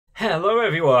Hello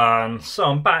everyone, so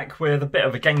I'm back with a bit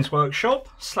of a Games Workshop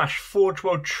 /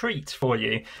 Forgeworld treat for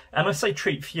you. And I say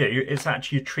treat for you, it's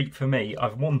actually a treat for me.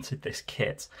 I've wanted this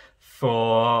kit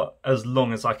for as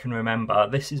long as I can remember.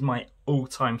 This is my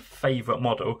all-time favourite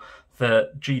model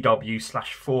that GW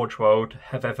 / Forgeworld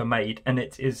have ever made, and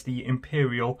it is the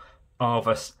Imperial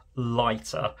Arvus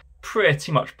Lighter.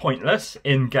 Pretty much pointless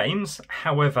in games,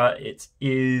 however it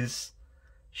is,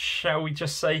 shall we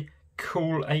just say,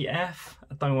 cool AF.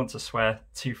 I don't want to swear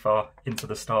too far into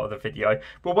the start of the video.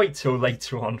 We'll wait till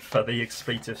later on for the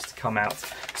expletives to come out.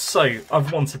 So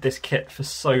I've wanted this kit for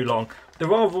so long.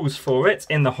 There are rules for it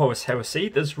in the Horus Heresy.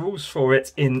 There's rules for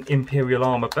it in Imperial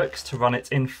Armour books to run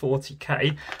it in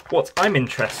 40k. What I'm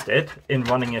interested in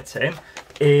running it in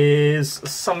is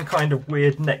some kind of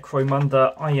weird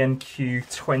Necromunda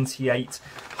INQ28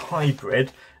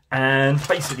 hybrid. And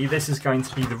basically this is going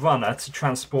to be the runner to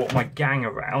transport my gang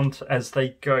around as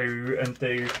they go and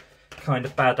do kind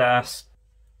of badass,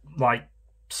 like,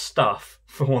 stuff,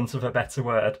 for want of a better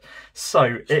word.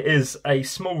 So it is a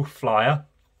small flyer,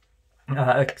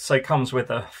 so it comes with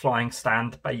a flying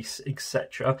stand, base,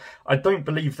 etc. I don't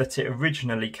believe that it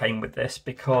originally came with this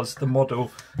because the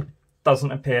model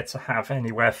doesn't appear to have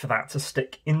anywhere for that to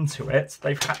stick into it.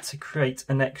 They've had to create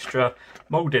an extra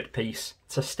moulded piece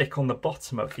to stick on the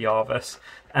bottom of the Arvus,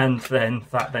 and then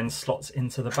that then slots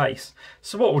into the base.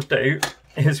 So what we'll do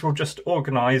is we'll just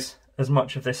organise as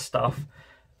much of this stuff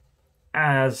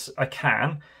as I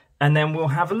can, and then we'll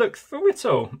have a look through it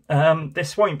all.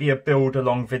 This won't be a build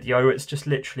along video, it's just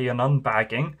literally an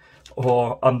unbagging,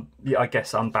 or I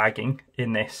guess unbagging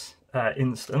in this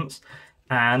instance.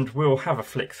 And we'll have a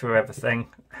flick through everything,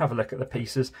 have a look at the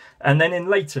pieces, and then in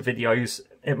later videos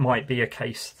it might be a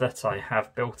case that I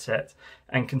have built it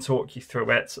and can talk you through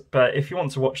it. But if you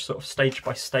want to watch sort of stage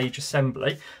by stage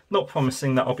assembly, not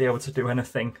promising that I'll be able to do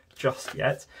anything just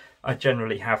yet. I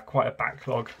generally have quite a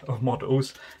backlog of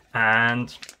models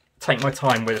and take my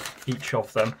time with each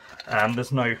of them, and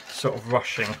there's no sort of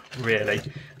rushing really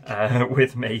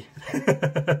with me.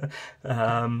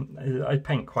 I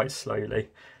paint quite slowly.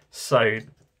 So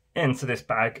into this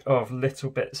bag of little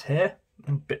bits here,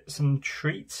 and bits and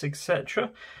treats,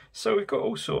 etc. So we've got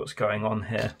all sorts going on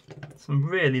here. Some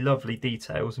really lovely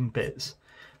details and bits.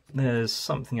 There's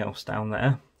something else down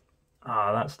there.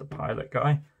 Ah, that's the pilot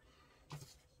guy.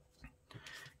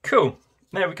 Cool,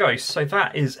 there we go. So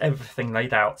that is everything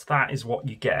laid out. That is what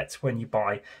you get when you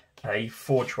buy a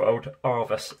Forgeworld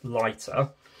Arvus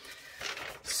Lighter.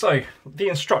 So the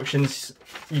instructions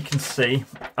you can see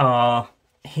are,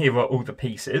 here are all the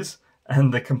pieces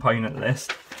and the component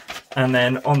list, and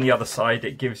then on the other side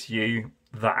it gives you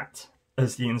that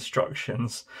as the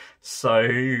instructions. So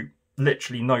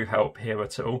literally no help here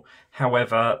at all.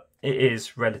 However, it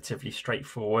is relatively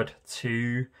straightforward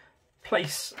to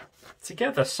place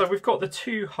together. So we've got the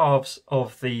two halves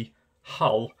of the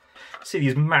hull. See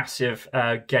these massive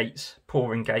gates,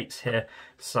 pouring gates here.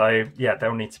 So yeah,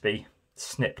 they'll need to be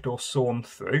snipped or sawn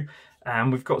through.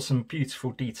 And we've got some beautiful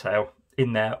detail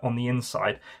in there on the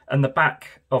inside, and the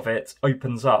back of it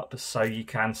opens up so you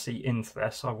can see into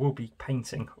there. So I will be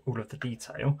painting all of the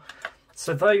detail.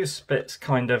 So those bits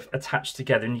kind of attach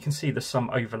together, and you can see there's some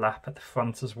overlap at the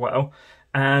front as well.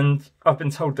 And I've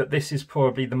been told that this is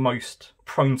probably the most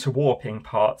prone to warping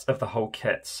part of the whole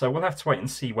kit, so we'll have to wait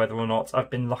and see whether or not I've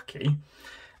been lucky.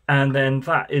 And then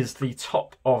that is the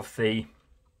top of the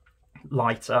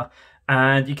lighter.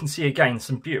 And you can see again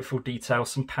some beautiful detail,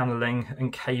 some panelling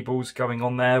and cables going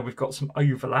on there. We've got some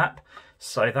overlap,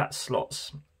 so that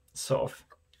slots sort of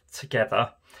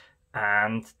together,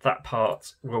 and that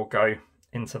part will go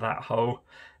into that hole.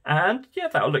 And yeah,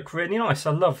 that'll look really nice.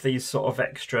 I love these sort of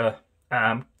extra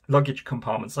luggage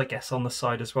compartments, I guess, on the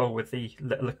side as well with the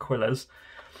little aquillas.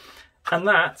 And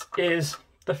that is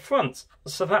the front.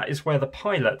 So that is where the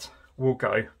pilot will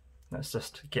go. Let's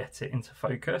just get it into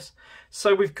focus.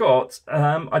 So we've got,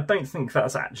 I don't think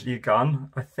that's actually a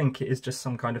gun. I think it is just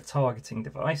some kind of targeting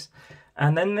device.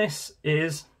 And then this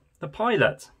is the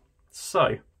pilot.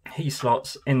 So he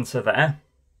slots into there.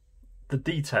 The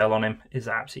detail on him is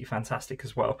absolutely fantastic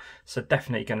as well. So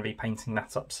definitely going to be painting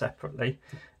that up separately.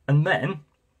 And then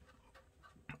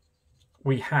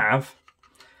we have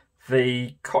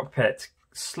the cockpit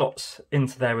slots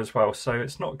into there as well, so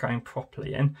it's not going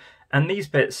properly in, and these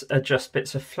bits are just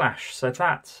bits of flash, so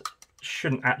that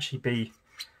shouldn't actually be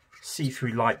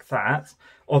see-through like that,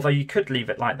 although you could leave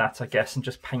it like that, I guess, and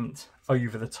just paint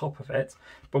over the top of it.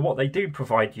 But what they do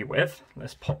provide you with,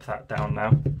 let's pop that down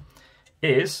now,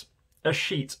 is a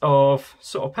sheet of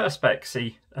sort of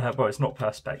perspex-y, well, it's not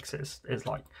perspex, it's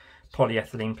like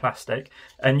polyethylene plastic,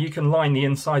 and you can line the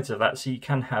insides of that so you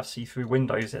can have see-through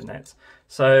windows in it.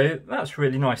 So that's a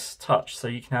really nice touch. So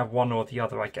you can have one or the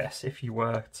other, I guess, if you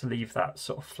were to leave that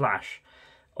sort of flash,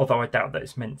 although I doubt that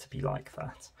it's meant to be like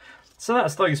that. So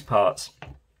that's those parts.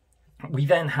 We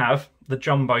then have the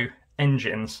jumbo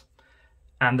engines,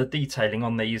 and the detailing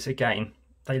on these, again,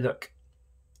 they look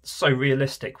so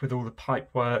realistic with all the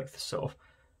pipework, the sort of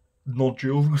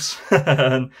nodules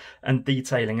and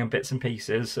detailing and bits and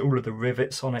pieces. All of the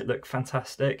rivets on it look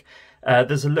fantastic.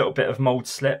 There's a little bit of mould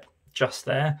slip just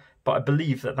there, but I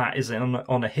believe that that is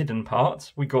on a hidden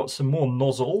part. We got some more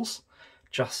nozzles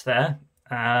just there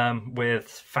with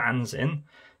fans in,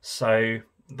 so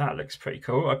that looks pretty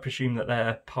cool. I presume that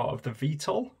they're part of the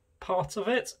VTOL part of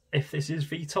it. If this is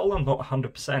VTOL, I'm not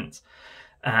 100%.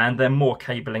 And then more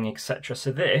cabling, etc.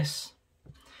 So this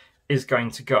is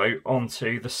going to go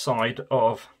onto the side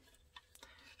of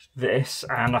this,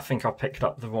 and I think I picked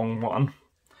up the wrong one.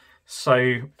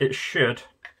 So it should,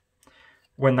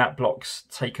 when that block's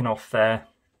taken off there,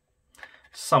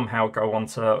 somehow go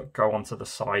onto the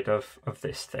side of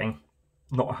this thing.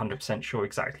 Not 100% sure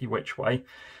exactly which way.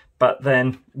 But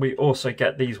then we also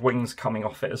get these wings coming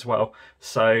off it as well.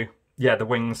 So yeah, the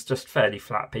wings, just fairly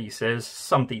flat pieces,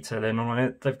 some detailing on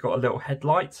it. They've got a little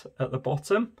headlight at the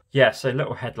bottom. Yeah, so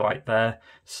little headlight there.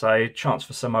 So chance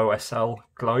for some OSL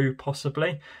glow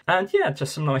possibly. And yeah,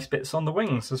 just some nice bits on the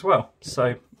wings as well.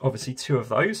 So obviously 2 of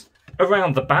those.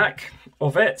 Around the back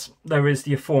of it, there is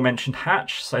the aforementioned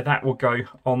hatch. So that will go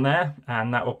on there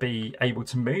and that will be able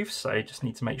to move. So you just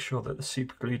need to make sure that the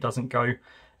super glue doesn't go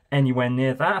anywhere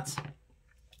near that.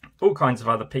 All kinds of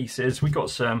other pieces. We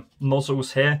got some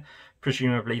nozzles here.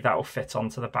 Presumably that will fit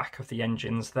onto the back of the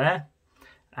engines there,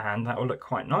 and that will look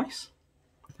quite nice.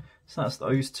 So that's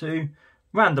those 2.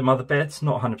 Random other bits,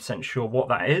 not 100% sure what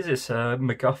that is. It's a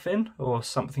MacGuffin or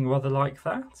something rather like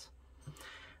that.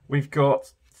 We've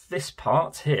got this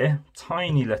part here,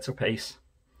 tiny little piece,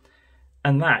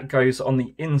 and that goes on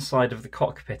the inside of the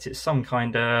cockpit. It's some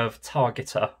kind of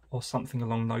targeter or something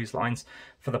along those lines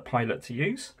for the pilot to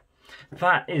use.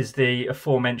 That is the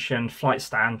aforementioned flight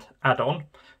stand add-on,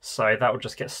 so that will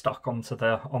just get stuck onto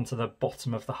the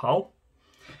bottom of the hull.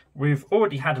 We've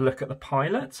already had a look at the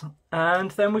pilot,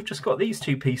 and then we've just got these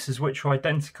 2 pieces which are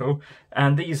identical,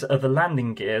 and these are the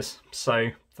landing gears,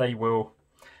 so they will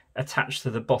attach to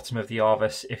the bottom of the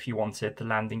Arvus if you wanted the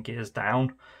landing gears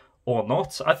down or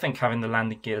not. I think having the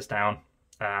landing gears down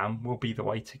will be the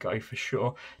way to go for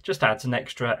sure. Just adds an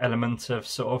extra element of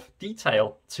sort of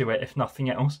detail to it, if nothing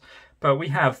else. But we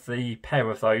have the pair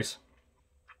of those,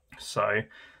 so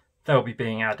they'll be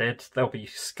being added. They'll be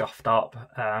scuffed up,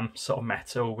 sort of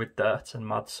metal with dirt and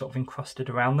mud sort of encrusted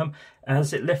around them,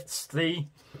 as it lifts the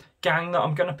gang that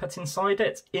I'm going to put inside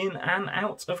it in and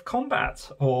out of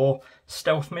combat or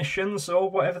stealth missions or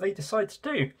whatever they decide to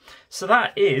do. So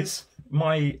that is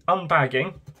my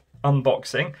unbagging,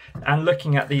 unboxing, and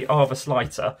looking at the Arvus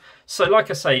Lighter. So like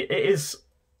I say, it is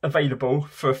available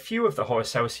for a few of the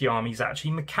Horus Heresy armies.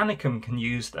 Actually, Mechanicum can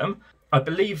use them. I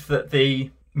believe that the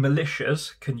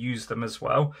militias can use them as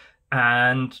well,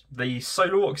 and the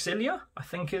Solar Auxilia, I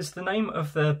think, is the name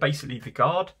of basically the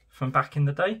guard from back in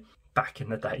the day,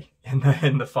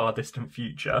 in the far distant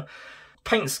future.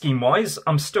 Paint scheme wise,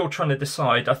 I'm still trying to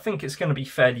decide. I think it's going to be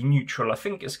fairly neutral. I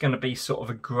think it's going to be sort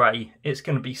of a grey. It's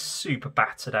going to be super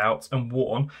battered out and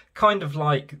worn, kind of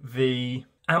like the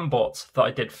Ambot that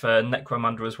I did for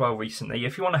Necromunda as well recently.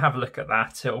 If you want to have a look at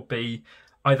that, it'll be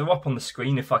either up on the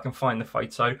screen if I can find the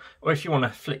photo, or if you want to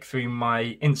flick through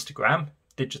my Instagram,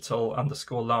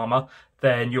 digital_llama,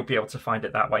 then you'll be able to find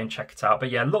it that way and check it out. But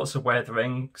yeah, lots of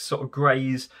weathering, sort of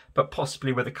greys, but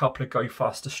possibly with a couple of Go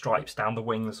Faster stripes down the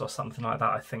wings or something like that,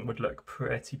 I think would look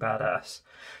pretty badass.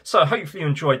 So hopefully you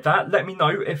enjoyed that. Let me know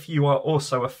if you are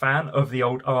also a fan of the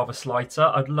old Arvus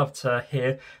Lighter. I'd love to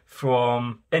hear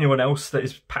from anyone else that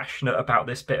is passionate about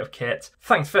this bit of kit.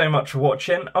 Thanks very much for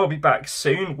watching. I'll be back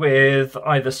soon with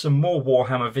either some more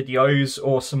Warhammer videos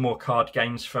or some more card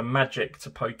games, from Magic to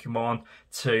Pokemon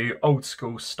to old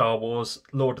school Star Wars,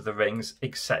 Lord of the Rings,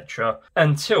 etc.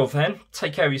 Until then,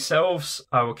 take care of yourselves.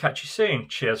 I will catch you soon.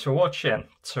 Cheers for watching.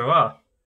 Ta-ra.